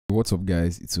What's up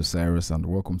guys, it's Osirus and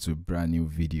welcome to a brand new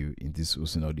video in this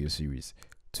ocenaudio series.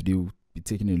 Today we'll be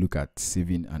taking a look at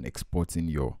saving and exporting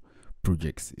your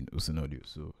projects in ocenaudio.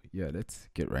 So yeah, let's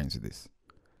get right into this.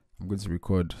 I'm going to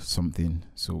record something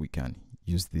so we can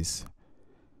use this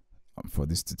for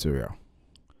this tutorial.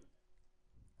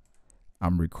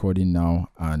 I'm recording now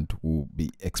and we'll be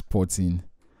exporting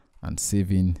and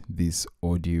saving this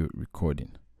audio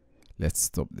recording. Let's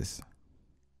stop this.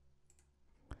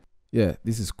 Yeah,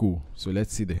 this is cool. So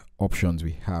let's see the options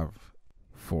we have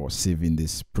for saving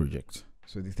this project.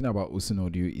 So the thing about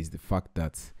ocenaudio is the fact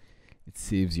that it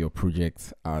saves your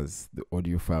project as the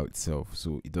audio file itself.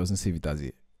 So it doesn't save it as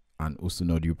an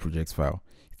ocenaudio project file.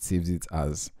 It saves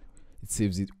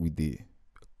it with the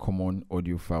common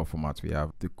audio file format we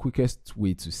have. The quickest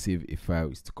way to save a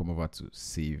file is to come over to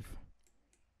save.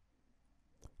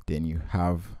 Then you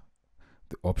have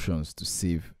the options to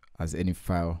save as any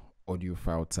file, audio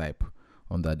file type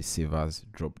under the save as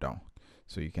drop down.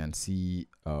 So you can see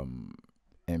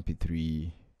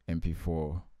MP3,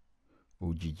 MP4,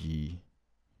 OGG, you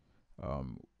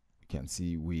can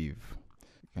see wave.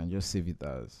 You can just save it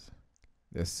as,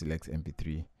 let's select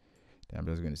MP3. Then I'm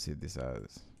just going to save this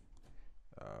as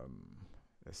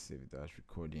let's save it as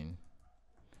recording,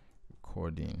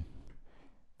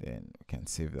 then we can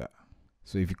save that.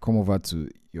 So if you come over to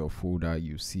your folder,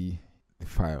 you see the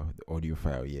file, the audio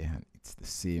file here, and it's the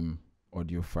same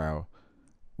audio file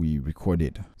we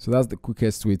recorded. So that's the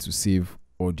quickest way to save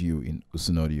audio in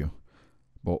ocenaudio.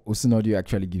 But ocenaudio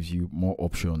actually gives you more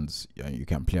options you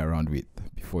can play around with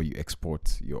before you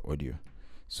export your audio.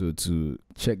 So to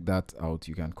check that out,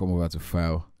 you can come over to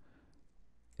File,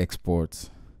 Export.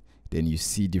 Then you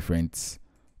see different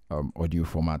audio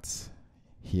formats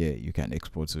here you can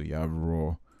export. So you have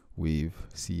RAW, WAV,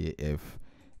 CAF,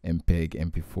 MPEG,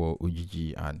 MP4,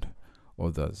 OGG, and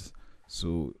others.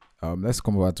 So let's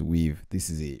come over to WAV. This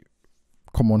is a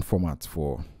common format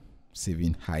for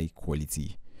saving high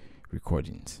quality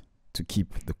recordings, to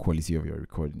keep the quality of your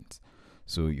recordings.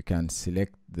 So you can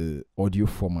select the audio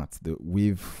format, the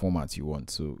WAV format you want.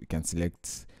 So you can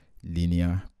select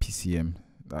linear, PCM,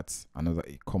 that's another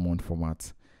common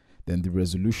format. Then the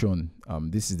resolution,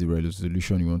 this is the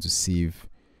resolution you want to save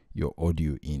your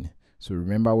audio in. So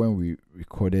remember when we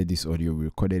recorded this audio, we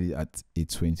recorded it at a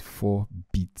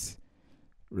 24-bit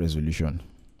resolution.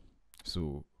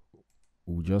 So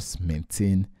we'll just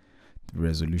maintain the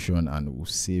resolution and we'll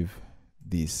save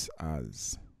this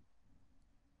as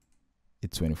a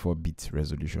 24-bit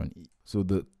resolution. So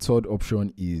the third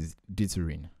option is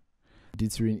dithering.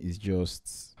 Dithering is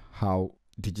just how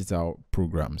digital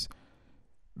programs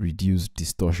reduce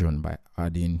distortion by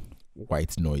adding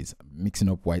white noise, mixing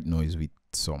up white noise with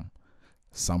some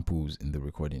samples in the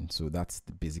recording. So that's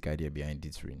the basic idea behind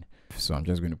dithering. So I'm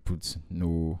just going to put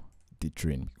no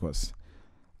dithering because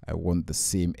I want the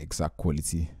same exact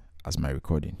quality as my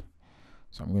recording.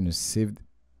 So I'm going to save,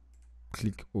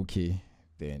 click OK,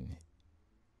 then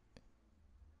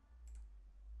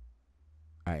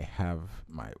I have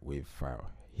my WAV file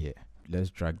here. Let's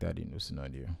drag that in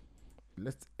ocenaudio.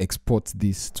 Let's export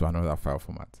this to another file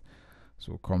format.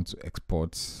 So come to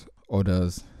export,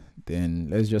 others, then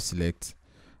let's just select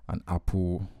an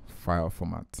Apple file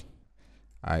format,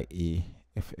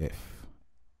 IAFF,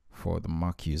 for the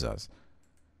Mac users.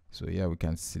 So yeah, we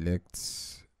can select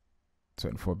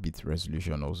 24-bit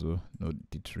resolution also, no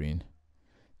dithering.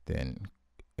 Then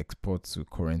export to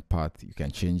current path. You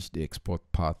can change the export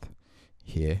path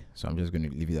here. So I'm just going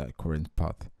to leave it at current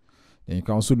path. Then you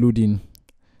can also load in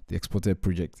the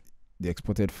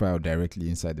exported file directly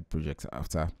inside the project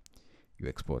after you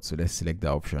export. So let's select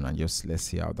that option and just let's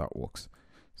see how that works.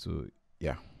 So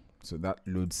yeah, so that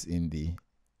loads in the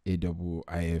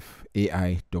AIFF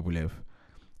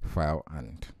file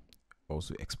and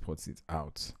also exports it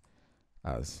out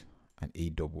as an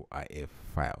AIFF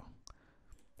file.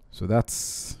 So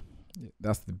that's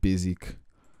the basic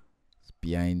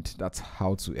behind, that's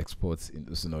how to export in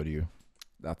ocenaudio.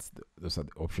 Those are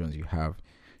the options you have.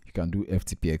 You can do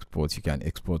FTP exports. You can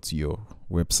export to your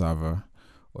web server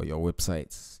or your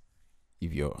websites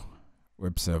if your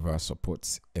web server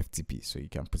supports FTP. So you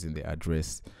can put in the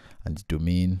address and the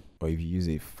domain, or if you use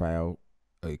a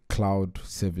cloud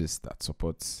service that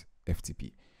supports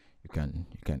FTP, you can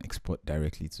export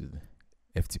directly to the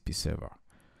FTP server.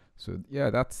 So yeah,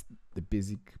 that's the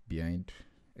basic behind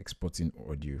exporting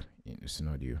audio in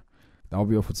ocenaudio. That'll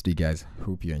be all for today, guys.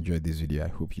 Hope you enjoyed this video. I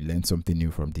hope you learned something new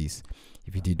from this.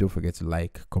 If you did, don't forget to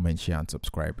like, comment, share, and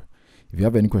subscribe. If you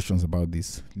have any questions about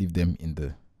this, leave them in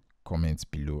the comments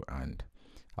below, and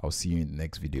I'll see you in the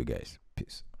next video, guys.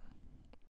 Peace.